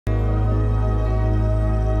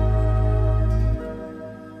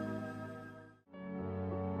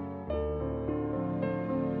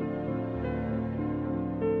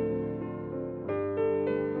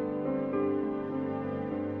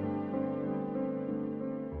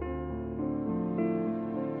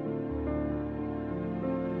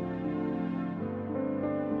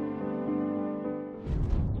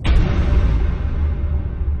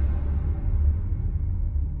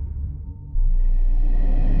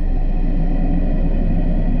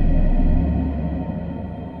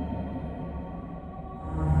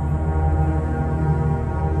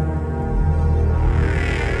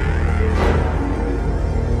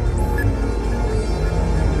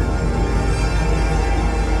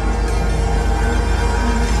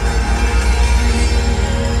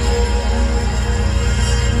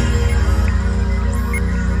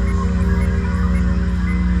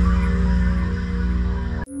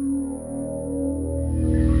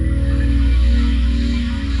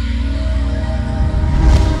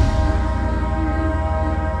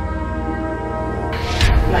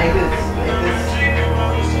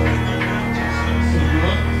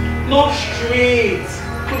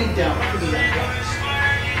down. Put it down.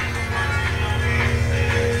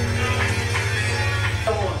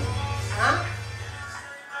 Come on. Huh?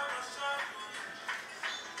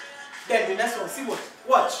 Then the next one. See what?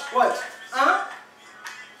 Watch. Huh?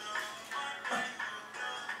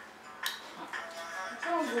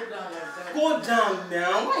 Don't go down like that. Go down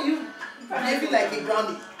now. Why are you behaving like a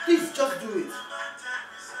brownie? Please just do it.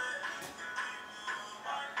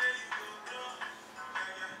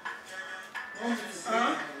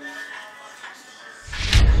 Huh?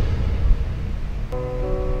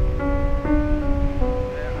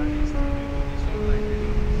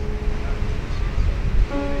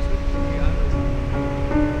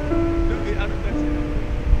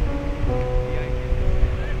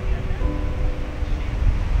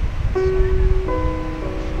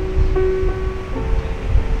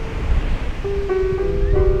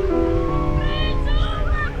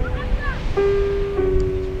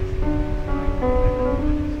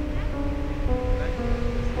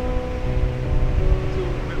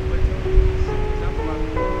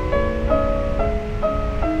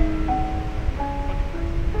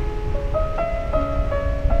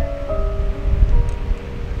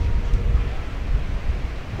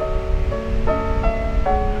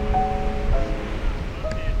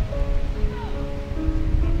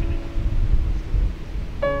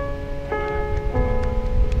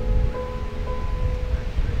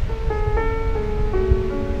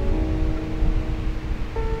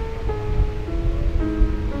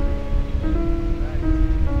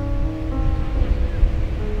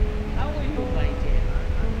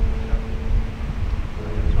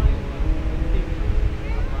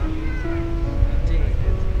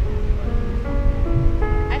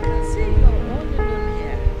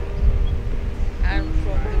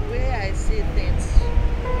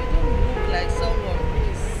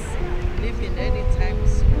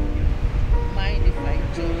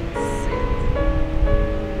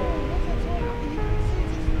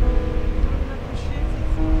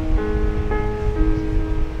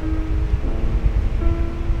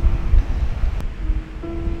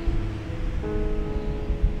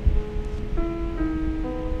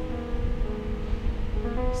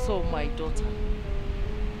 So, my daughter,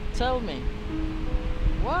 tell me,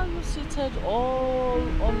 why are you seated all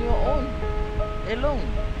on your own, alone?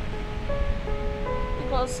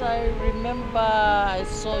 Because I remember I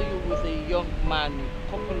saw you with a young man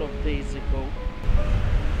a couple of days ago.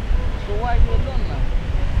 So why are you alone now?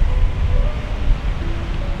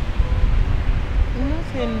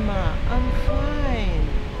 Nothing, ma. I'm fine.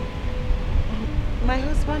 My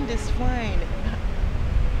husband is fine.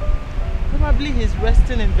 Probably he's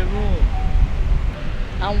resting in the room.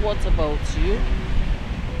 And what about you?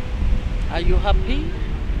 Are you happy?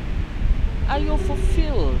 Are you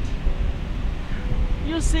fulfilled?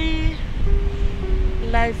 You see,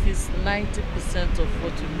 life is 90% of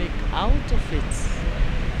what you make out of it.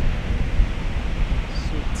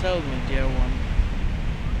 So tell me, dear one,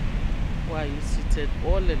 why are you seated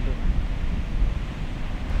all alone?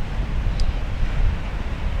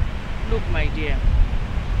 Look, my dear,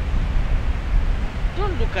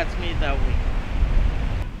 don't look at me that way.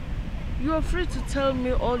 You are free to tell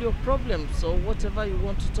me all your problems or whatever you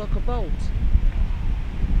want to talk about.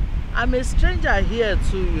 I'm a stranger here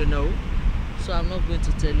too, you know, so I'm not going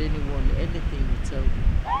to tell anyone anything you tell me.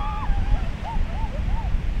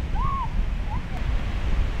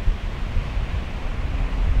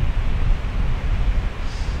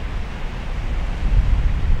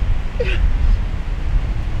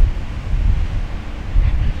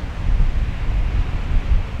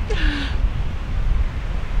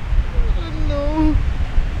 No,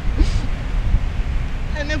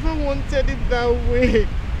 I never wanted it that way.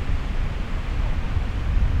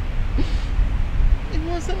 It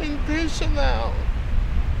wasn't intentional.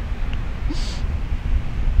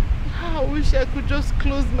 I wish I could just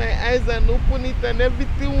close my eyes and open it and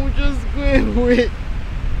everything would just go away.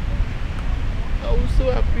 I would so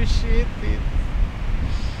appreciate it.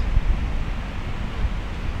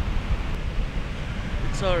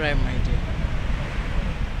 It's alright, my dear.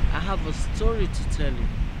 I have a story to tell you.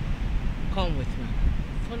 Come with me.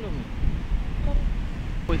 Follow me. Come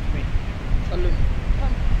with me. Follow me.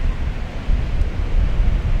 Come.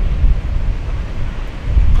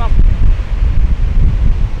 Come.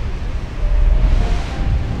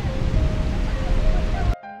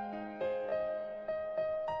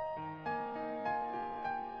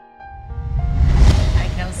 I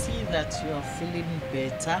can see that you are feeling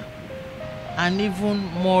better and even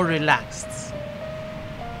more relaxed.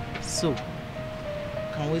 So,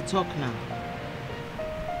 can we talk now?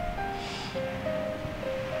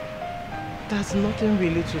 There's nothing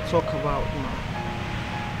really to talk about now.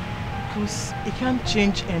 Because it can't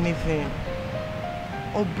change anything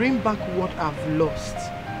or bring back what I've lost.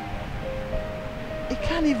 It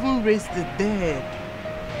can't even raise the dead.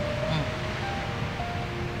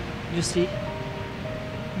 You see,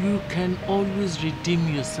 you can always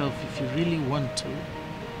redeem yourself if you really want to.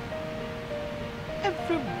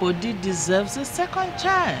 Everybody deserves a second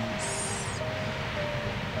chance.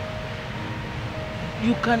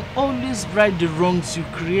 You can always right the wrongs you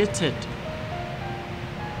created.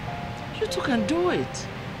 You two can do it.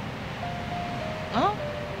 Huh?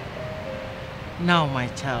 Now, my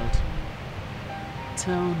child,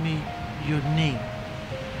 tell me your name.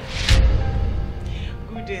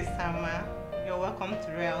 Good day, Sama. You're welcome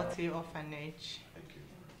to Royalty Orphanage.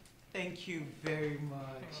 Thank you very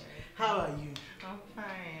much. How are you? I'm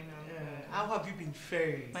fine. How have you been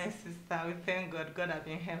faring? My sister, we thank God. God has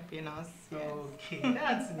been helping us. Yes. Okay,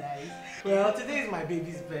 that's nice. Well, today is my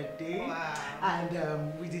baby's birthday. Wow.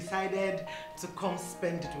 And we decided to come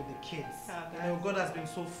spend it with the kids. Oh, God has been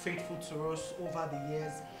so faithful to us over the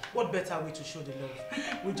years. What better way to show the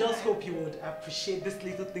love? We just hope you would appreciate these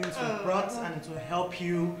little things we brought, and it will help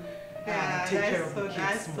you take care of the kids.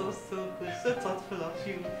 That's so good. So thoughtful of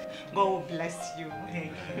you. God will bless you. Thank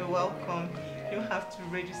you. You're welcome. You have to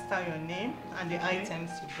register your name and the items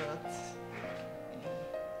you brought.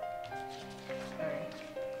 Sorry.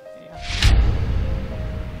 Yeah.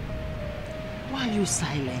 Why are you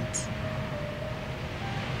silent?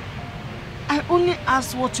 I only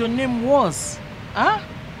asked what your name was. Huh?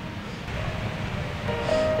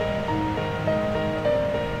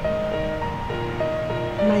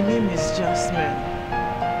 My name is Desmond,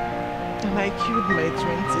 and I killed my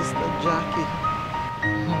twin sister Jackie.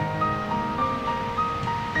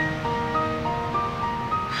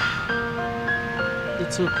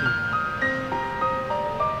 It's okay.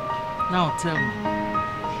 Now tell me,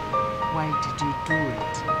 why did you do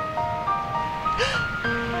it?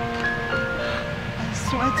 I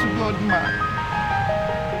swear to God, ma,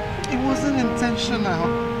 it wasn't intentional.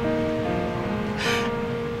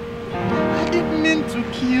 I didn't mean to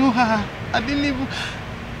kill her. I didn't even...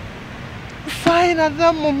 Fine, at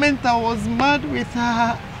that moment I was mad with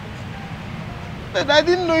her. But I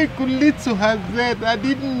didn't know it could lead to her death. I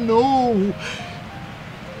didn't know.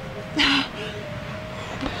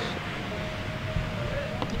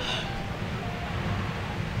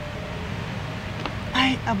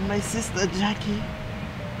 I and my sister Jackie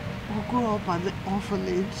will grow up at the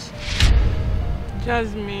orphanage.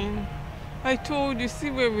 Jasmine, I told you, see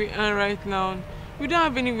where we are right now. We don't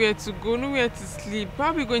have anywhere to go, nowhere to sleep.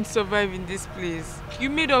 How are we going to survive in this place? You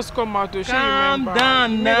made us come out, Uche, remember? Calm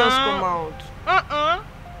down You now. made us come out.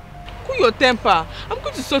 Cool your temper. I'm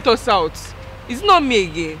going to sort us out. It's not me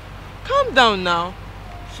again. Calm down now.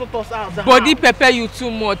 Sort us out. Body pepper you too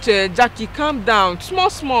much, Jackie. Calm down.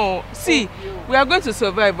 Small. See, we are going to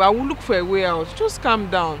survive. I will look for a way out. Just calm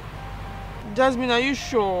down. Jasmine, are you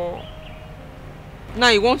sure? Now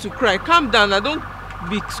you want to cry. Calm down. Now don't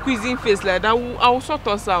be squeezing face like that. I will sort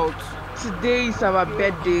us out. Today is our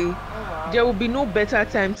birthday. There will be no better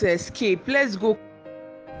time to escape. Let's go.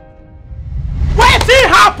 Wetin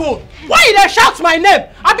happen? Why you dey shout my name?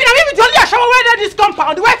 I been the only shower where dey this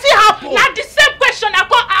compound. Wetin happen? Na the same question I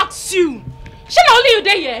can't ask you. Shey na only you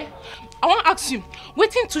dey here? I wan ask you,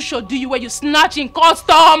 wetin too sure do you when you snatching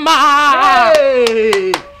customer?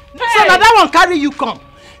 Hey. So na that one carry you come.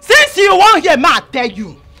 Since you wan hear, ma tell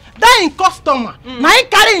you. That in customer, na him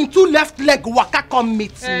carry him two left leg waka come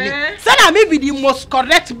meet me. Say na me be the most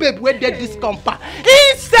correct babe wey dey this compound.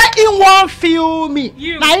 He say he wan feel me.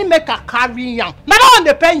 Na him make her carry am. Na that one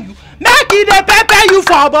dey pain you. Make e dey pepper you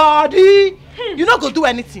for body. You no go do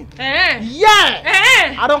anything.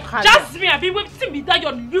 Yeah. I don't care. Jasmine, I be wetin be that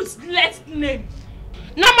your useless name.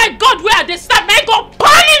 Na my God where I dey stand, na I go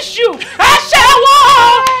punish you.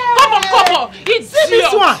 Ashewo! Come on. See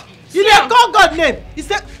this one. You dey call God name. He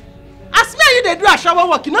say, as me and you dey do a shower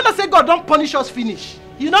work, you know say God don punish us finish.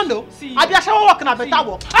 You no know? I be a shower work na better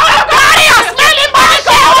work. Carry your smelling body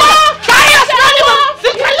comot! Carry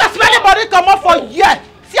your smelling body comot for here.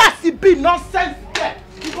 See as e be nonsense there.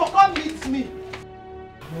 You go come meet me.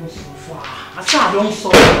 I don suffer. I say I don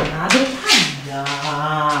suffer na. I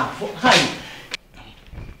don hide.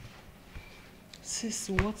 Sis,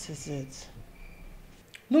 what is it?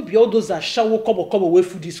 No be all those that shower kobo wey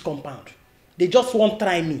full this compound. They just wan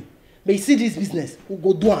try me. But you see this business, we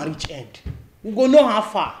go do and reach end. We go know how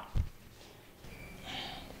far.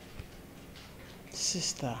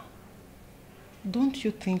 Sister, don't you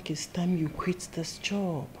think it's time you quit this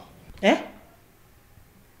job?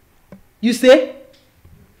 You say?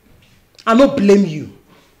 I no blame you.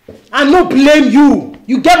 I no blame you.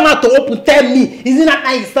 You get mouth to open, tell me, isn't that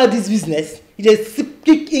how you start this business? You just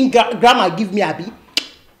kick in grammar, give me abi.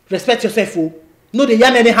 Respect yourself, oh. No, they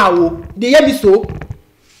yarn anyhow, oh. They hear me so.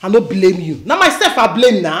 I don't blame you. Now myself I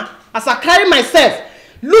blame now. As I carry myself,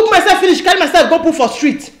 look myself finish, carry myself, go put for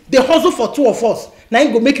street. They hustle for two of us. Now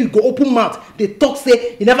I go make you go open mouth. They talk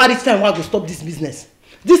say, you never this time why I go stop this business.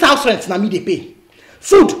 This house rent, na me they pay.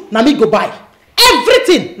 Food, na me go buy.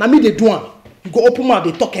 Everything, na me they do one. You go open mouth,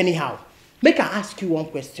 they talk anyhow. Make I ask you one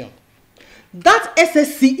question. That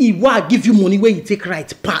SSCE where I give you money where you take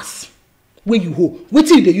right pass, where you hold, what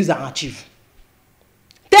till they use and achieve?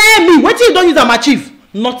 Tell me, what till you don't use and achieve?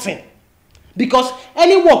 Nothing. Because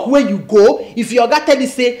any work where you go, if your guy tell you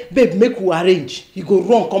say, babe, make we arrange, you go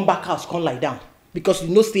run, come back house, come lie down. Because you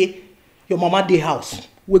know say, your mama dey house,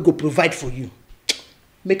 we go provide for you.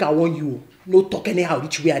 Make I warn you, no talk anyhow,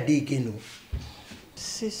 which way I dey again. No.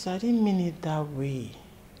 Sis, I didn't mean it that way.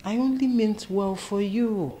 I only meant well for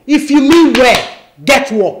you. If you mean well,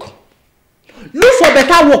 get work. Look for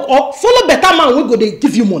better work or follow better man wey go dey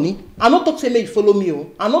give you money. I no talk say make you follow me,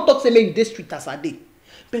 oh. I no talk say make you dey street as I dey.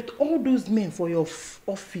 But all those men for your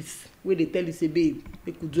office where they tell you say, babe,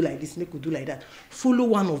 make you do like this, make you do like that. Follow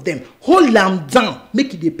one of them, hold them down,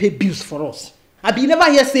 make it they pay bills for us. I be never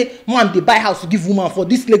hear say, man, they buy house to give woman for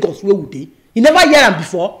this Lagos where would they? You never hear them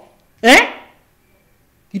before, eh?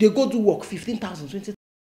 You they go do work 15,000, 20,000.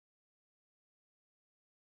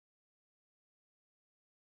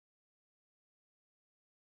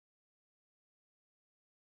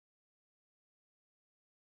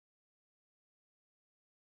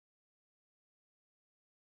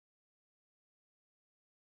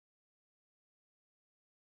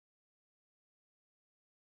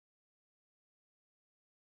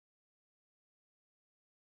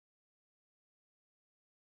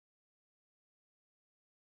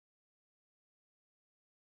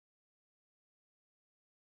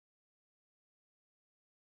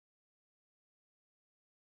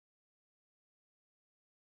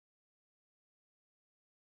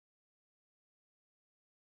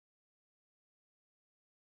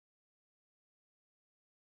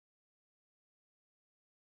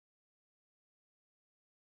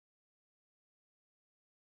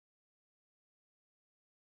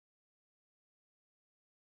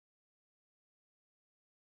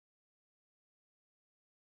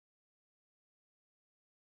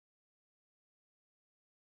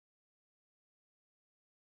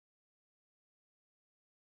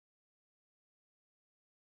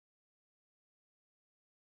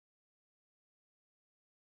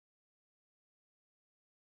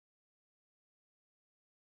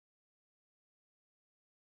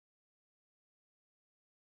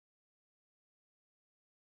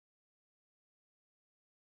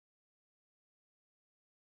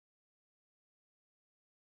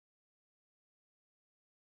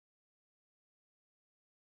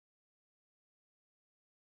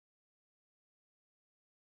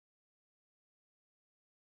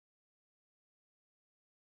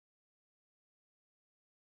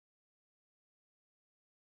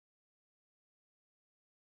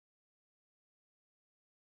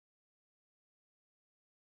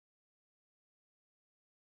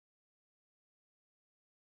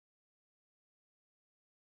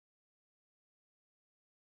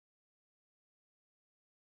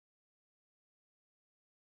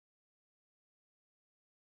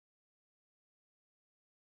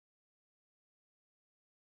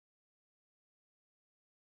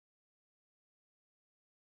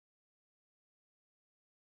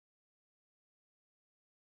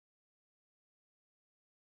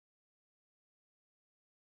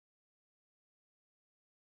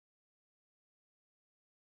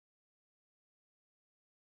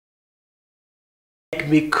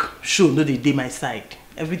 Make sure no they dey my side.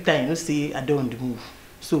 Every time you say I don't on the move.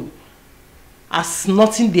 So as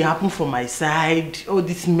nothing they happen from my side, all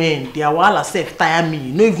these men, they are all self tire me.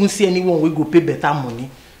 You no even see anyone will go pay better money.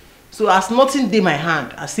 So as nothing dey my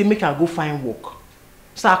hand, I say make I go find work.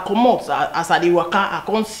 So I come out as I dey work, I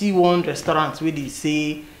can't see one restaurant where they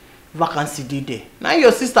say vacancy dey there. Now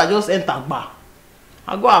your sister just enter bar.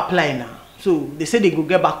 I go apply now. So they say they go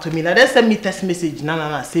get back to me. Now they send me text message.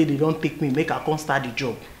 Nah, say they don't take me, make I come start the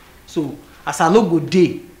job. So as I no go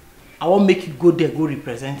there, I won't make you go there, go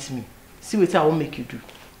represent me. See what I won't make you do.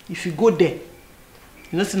 If you go there,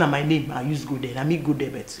 you know, see na my name, I use go there. I me go there,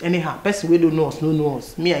 but anyhow, person we don't know us, no know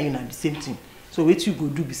us. Me and you na the same thing. So what you go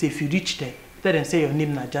do be say if you reach there, tell them say your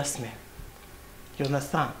name na Jasmine. You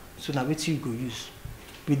understand? So now what you go use.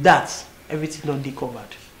 With that, everything don't be covered.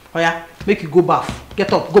 Oh yeah, make you go bath.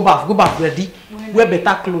 Get up, go bath, ready. Wear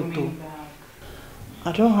better clothes too.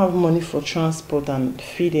 I don't have money for transport and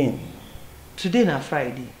feeding. today na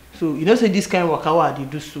Friday. So you know say this kind of waka wey I dey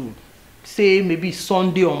do so. Say maybe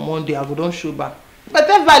Sunday or Monday I go don show back. But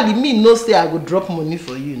everly me no say I go drop money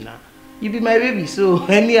for you now. You be my baby, so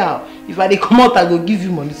anyhow, if I dey come out I go give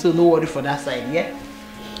you money, so no worry for that side, yeah?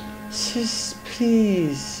 Sis,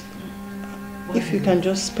 please. If you can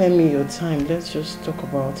just spare me your time, let's just talk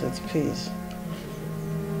about it, please.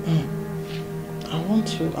 I want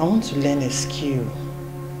to learn a skill.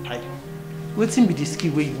 Wetin be the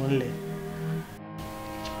skill where you want to learn?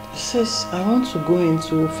 Sis, I want to go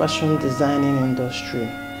into fashion designing industry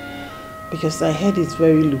because I heard it's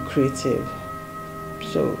very lucrative.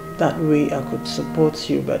 So that way I could support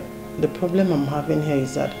you, but the problem I'm having here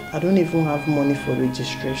is that I don't even have money for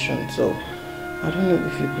registration. So I don't know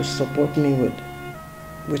if you could support me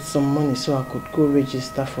with some money so I could go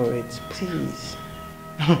register for it, please.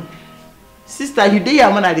 Sister, you dey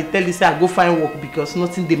here when I dey tell you say I go find work because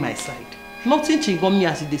nothing dey my side. Nothing change on me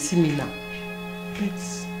as they see me now. But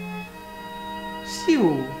see,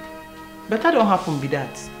 better don't happen be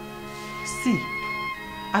that. See,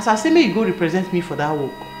 as I say, may you go represent me for that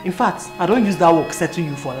work. In fact, I don't use that work settle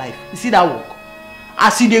you for life. You see that work?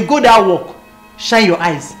 As you dey go that work, shine your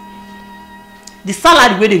eyes. The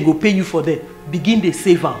salary where they go pay you for there, begin dey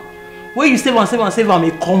save am. Where you save am,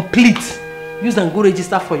 a complete. Use and go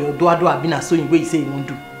register for your do abina sewing where you say you won't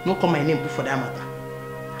do. No call my name for that matter.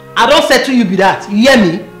 I don't settle you be that. You hear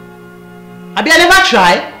me? I never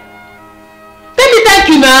try. Tell me thank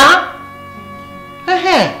you now.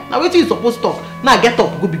 Now wait till you supposed to talk. Now get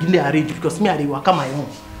up, go begin the arrange because me I dey work on my own.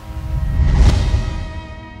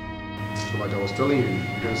 So like I was telling you,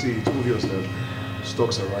 you can see it's obvious that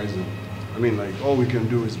stocks are rising. I mean, like all we can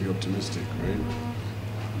do is be optimistic, right?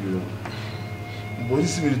 You know. But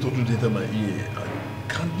this is really total data in my ear. I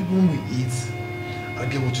can't even eat. I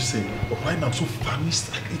get what you're saying. But right now I'm so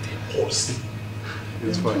famished, I can eat a horse.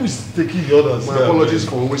 It's fine. Who is taking the others? My apologies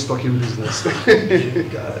for always talking business.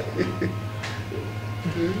 God.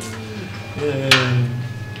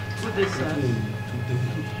 What is that?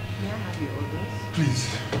 May I have your orders?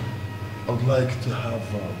 Please, I would like to have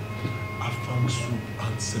afang soup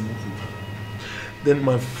and semofuta. Then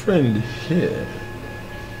my friend here,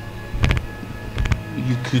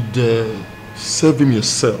 you could serve him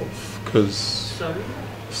yourself, because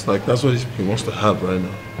it's like that's what he wants to have right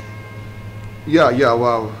now. Yeah,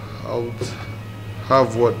 wow. I'll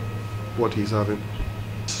have what he's having.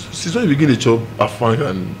 Since when you begin to chop afang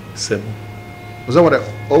and semo? Was that what I...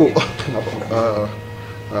 Oh,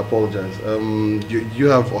 I apologize. You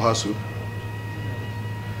have oha soup?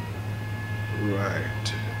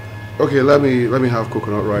 Right. Okay, let me have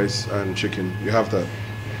coconut rice and chicken. You have that?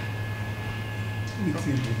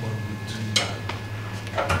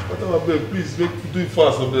 Please do it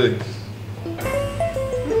fast, I beg.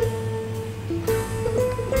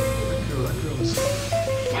 That girl is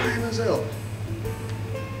fine as hell.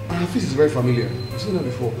 Her face is very familiar. I've seen her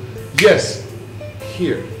before. Yes,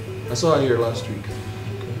 here. I saw her here last week.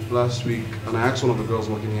 Last week, and I asked one of the girls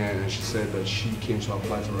working here, and she said that she came to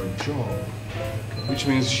apply for a job, which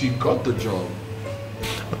means she got the job.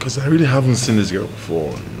 Because I really haven't seen this girl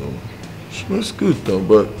before, you know. She looks good though,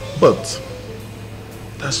 but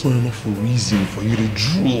that's not enough reason for you to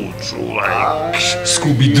drool like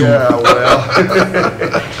Scooby-Doo. Yeah,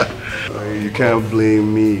 well, you can't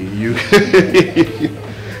blame me.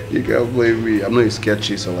 You can't blame me. I'm not a sketch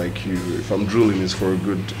chaser like you. If I'm drooling, it's for a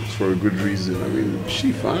good reason. I mean,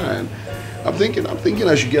 she fine. I'm thinking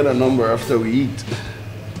I should get a number after we eat.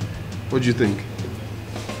 What do you think?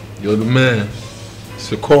 You're the man.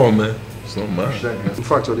 It's a call, man. It's not mine. In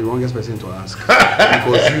fact, you're the wrongest person to ask.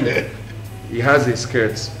 Because he has a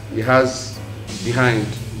skirt, he has behind,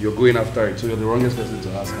 you're going after it, so you're the wrongest person to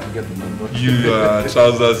ask. I'll get the number. You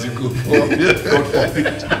trousers, you go for. God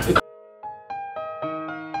forbid.